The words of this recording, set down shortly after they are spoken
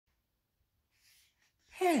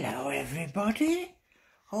Hello everybody,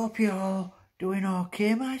 hope you're all doing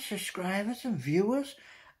okay, my subscribers and viewers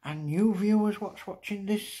and new viewers watching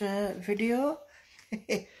this video.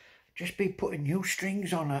 Just be putting new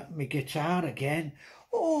strings on my guitar again.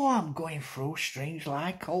 Oh, I'm going through strings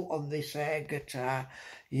like out on this guitar.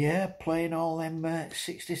 Yeah, playing all them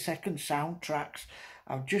 60-second soundtracks.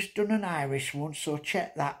 I've just done an Irish one, so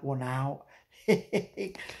check that one out.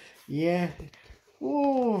 Yeah.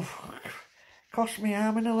 Oh, cost me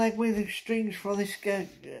arm and a leg with the strings for this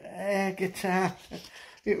guitar.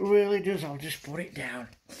 It really does. I'll just put it down.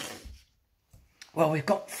 Well, we've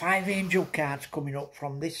got 5 angel cards coming up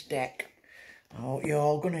from this deck. Oh, you're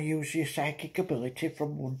all going to use your psychic ability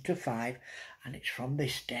from 1 to 5, and it's from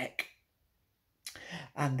this deck.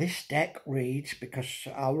 And this deck reads, because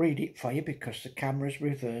I'll read it for you because the camera's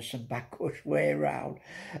reverse and backwards way around,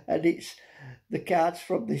 and it's the cards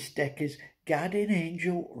from this deck is Guardian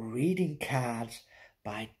Angel Reading Cards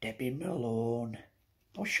by Debbie Malone.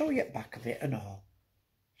 I'll show you the back of it and all.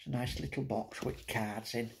 It's a nice little box with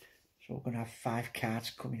cards in. So we're going to have 5 cards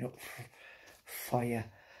coming up for you.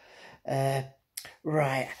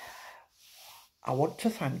 Right. I want to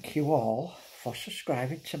thank you all for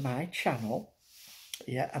subscribing to my channel.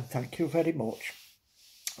 Yeah, and thank you very much.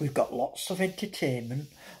 We've got lots of entertainment,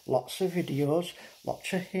 lots of videos,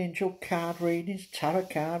 lots of angel card readings, tarot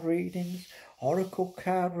card readings, oracle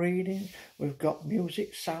card readings. We've got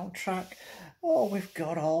music soundtrack. Oh, we've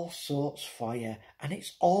got all sorts for you. And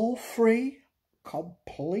it's all free,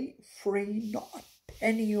 complete free, not a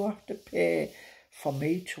penny you have to pay for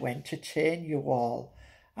me to entertain you all.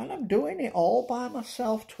 And I'm doing it all by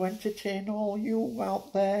myself to entertain all you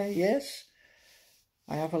out there, yes?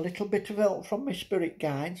 I have a little bit of help from my spirit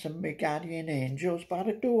guides and my guardian angels, but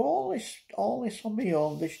I do all this on my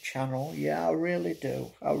own, this channel. Yeah, I really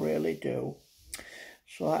do. I really do.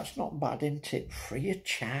 So that's not bad, isn't it? Free of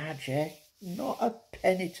charge, eh? Not a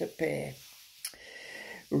penny to pay.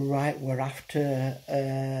 Right, we're after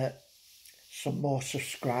some more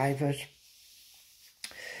subscribers.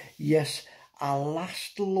 Yes, I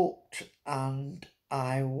last looked and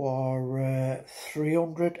I were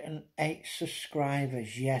 308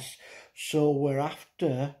 subscribers, yes. So we're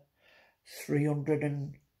after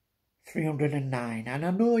 309. And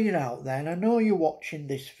I know you're out there and I know you're watching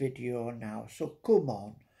this video now. So come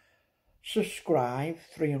on, subscribe,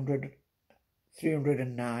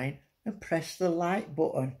 309, and press the like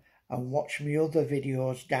button and watch my other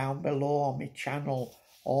videos down below on my channel.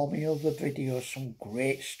 All my other videos, some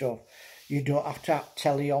great stuff. You don't have to have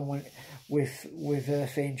telly on with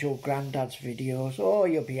Earth Angel Grandad's videos. Oh,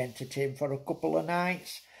 you'll be entertained for a couple of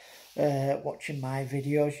nights watching my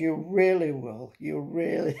videos. You really will. You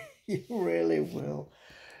really will.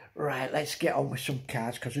 Right, let's get on with some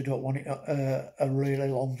cards because I don't want it a really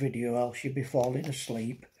long video, else you'll be falling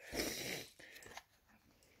asleep.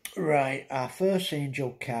 Right, our first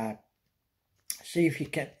angel card. See if you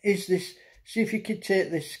can. See if you can take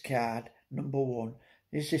this card, number 1.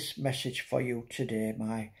 Is this message for you today,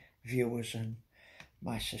 my viewers and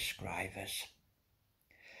my subscribers?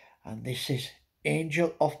 And this is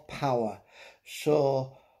Angel of Power.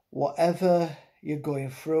 So whatever you're going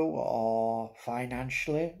through, or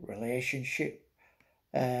financially, relationship,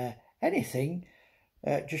 anything,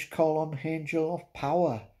 just call on Angel of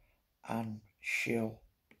Power and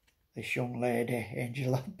this young lady,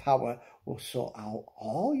 Angel of Power, will sort out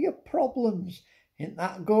all your problems. Isn't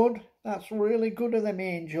that good? That's really good of them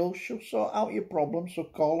angels. She'll sort out your problems, so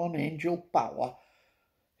call on Angel Power.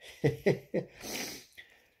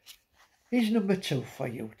 Here's number 2 for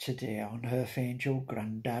you today on Earth Angel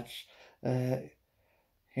Grandad's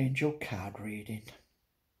angel card reading.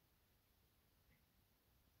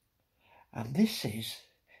 And this is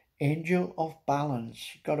Angel of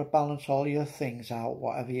Balance. You've got to balance all your things out,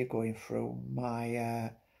 whatever you're going through.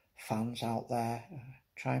 My fans out there,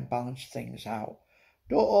 try and balance things out.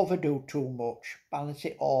 Don't overdo too much. Balance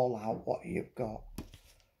it all out, what you've got.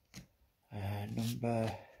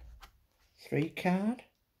 Number 3 card.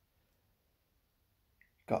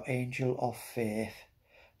 Got Angel of Faith.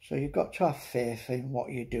 So you've got to have faith in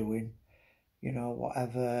what you're doing. You know,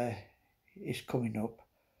 whatever is coming up,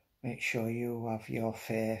 make sure you have your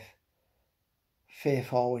faith.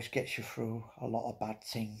 Faith always gets you through a lot of bad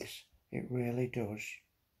things. It really does.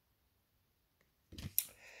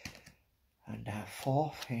 And our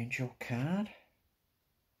 4th angel card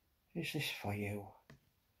is this for you.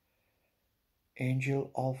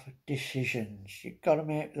 Angel of Decisions. You've got to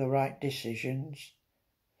make the right decisions.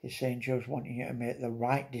 This angel's wanting you to make the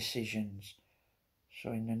right decisions.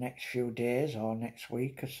 So in the next few days or next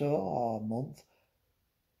week or so or a month,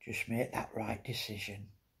 just make that right decision.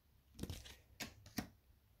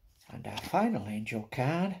 And our final angel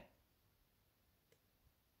card.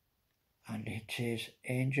 And it is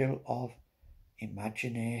Angel of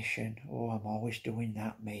Imagination. Oh, I'm always doing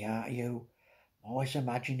that, me, aren't you? I'm always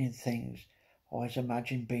imagining things. Always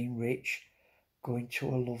imagine being rich, going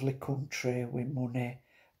to a lovely country with money,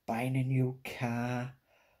 buying a new car.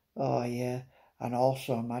 Oh, yeah. And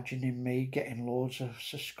also imagining me getting loads of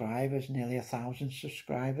subscribers, nearly 1,000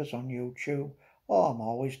 subscribers on YouTube. Oh, I'm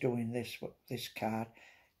always doing this with this card.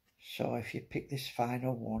 So if you pick this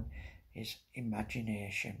final one, is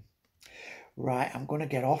Imagination. Right, I'm going to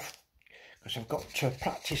get off because I've got to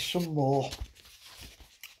practice some more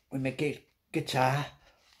with my guitar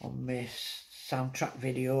on my soundtrack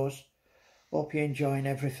videos. Hope you're enjoying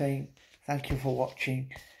everything. Thank you for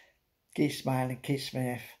watching. Keep smiling, keep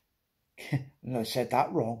safe. I said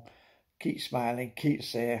that wrong. Keep smiling, keep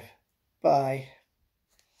safe. Bye.